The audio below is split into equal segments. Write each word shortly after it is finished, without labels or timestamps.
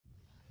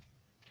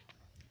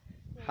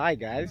Hi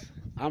guys,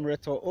 I'm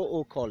Rector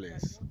O.O.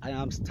 Collins. I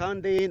am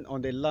standing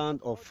on the land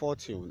of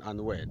fortune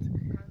and wealth,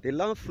 the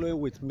land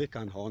flowing with milk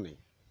and honey.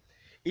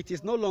 It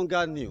is no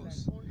longer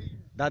news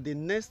that the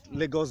next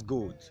Lagos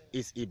gold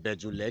is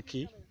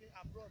Ibeju-Lekki.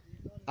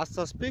 As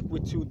I speak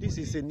with you, this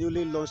is a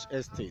newly launched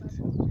estate,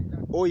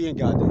 Oyin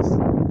Gardens.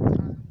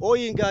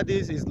 Oyin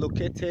Gardens is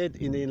located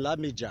in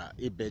Ilamija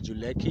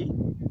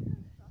Ibeju-Lekki.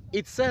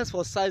 It sells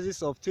for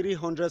sizes of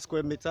 300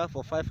 square meter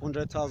for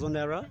 500,000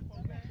 naira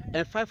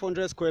and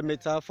 500 square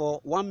meter for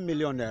 1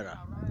 million naira.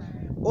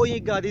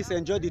 Oyin Gardens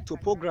enjoy the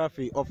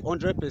topography of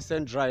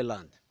 100% dry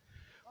land.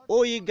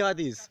 Oyin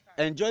Gardens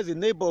enjoys the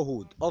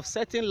neighborhood of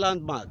certain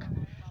landmarks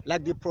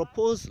like the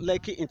proposed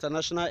Lekki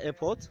International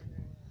Airport.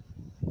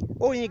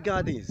 Oyin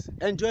Gardens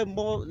enjoy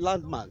more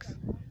landmarks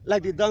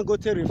like the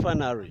Dangote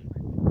refinery,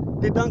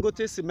 the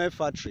Dangote cement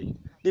factory,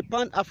 the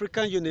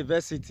Pan-African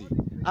University,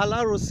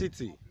 Alaro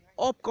City,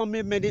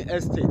 upcoming many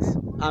estates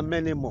and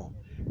many more.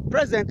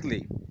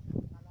 Presently,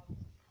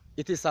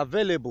 it is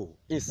available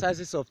in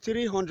sizes of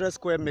 300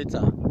 square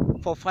meter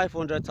for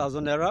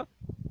 500,000 naira,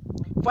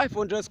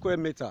 500 square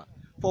meter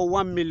for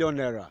 1 million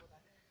naira.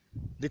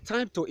 The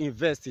time to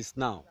invest is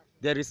now.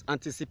 There is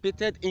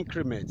anticipated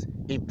increment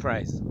in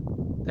price.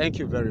 Thank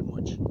you very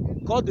much.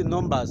 Call the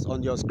numbers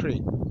on your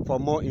screen for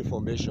more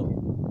information.